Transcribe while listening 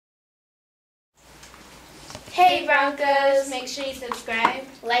Hey Broncos! Make sure you subscribe,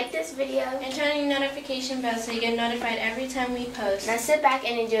 Like this video, and turn on your notification bell so you get notified every time we post. now sit back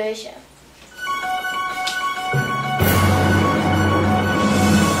and enjoy the show.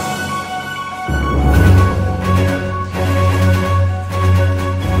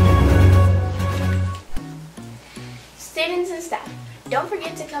 Students and staff, don't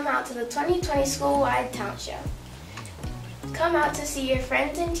forget to come out to the 2020 School-Wide Talent Show. Come out to see your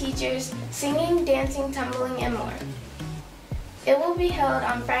friends and teachers singing, dancing, tumbling, and more. It will be held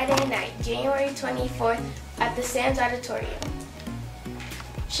on Friday night, January 24th at the Sands Auditorium.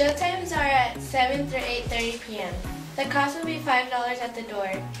 Showtimes are at 7 through 8:30 p.m. The cost will be $5 at the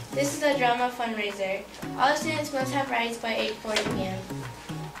door. This is a drama fundraiser. All students must have rides by 8:40 p.m.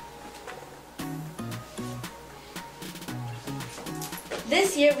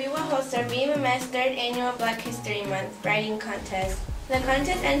 This year, we will host our BMMS 3rd Annual Black History Month Writing Contest. The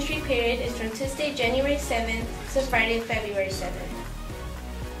contest entry period is from Tuesday, January 7th to Friday, February 7th.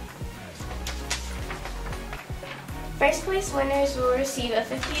 First place winners will receive a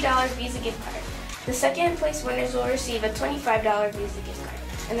 $50 Visa gift card. The second place winners will receive a $25 Visa gift card.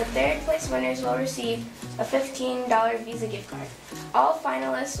 And the third place winners will receive a $15 Visa gift card. All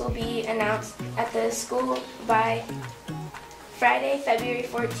finalists will be announced at the school by Friday, February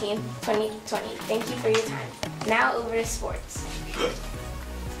 14th, 2020. Thank you for your time. Now over to sports.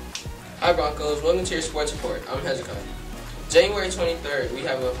 Hi Broncos, welcome to your sports report. I'm Hezekiah. January 23rd, we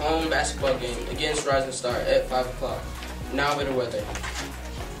have a home basketball game against Rising Star at 5 o'clock. Now over the weather.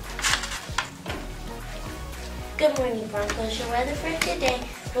 Good morning, Broncos. Your weather for today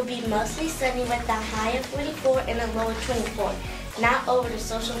will be mostly sunny with a high of 44 and a low of 24. Now over to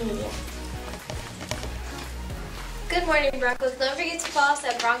social media. Good morning, Broncos. Don't forget to follow us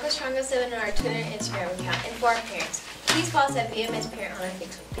at Broncos7 on our Twitter and Instagram account. And for our parents, please follow us at BMS Parent on our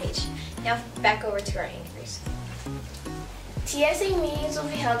Facebook page. Now back over to our anchors. TSA meetings will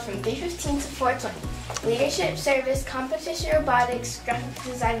be held from 3:15 to 4:20. Leadership, service, competition, robotics, graphic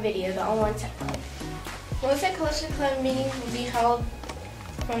design, video, the all-one tech club. Multicultural Club meetings will be held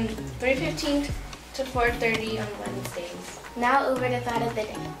from 3:15 to 4:30 on Wednesdays. Now over to thought of the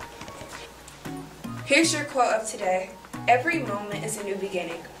day. Here's your quote of today. Every moment is a new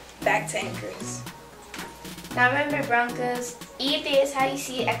beginning. Back to anchors. Now remember, Broncos, EFA is how you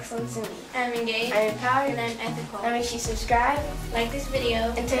see excellence in me. I'm engaged, I'm empowered, and I'm ethical. now make sure you subscribe Like this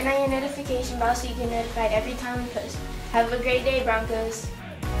video. and turn on your notification bell so you get notified every time we post. Have a great day, Broncos.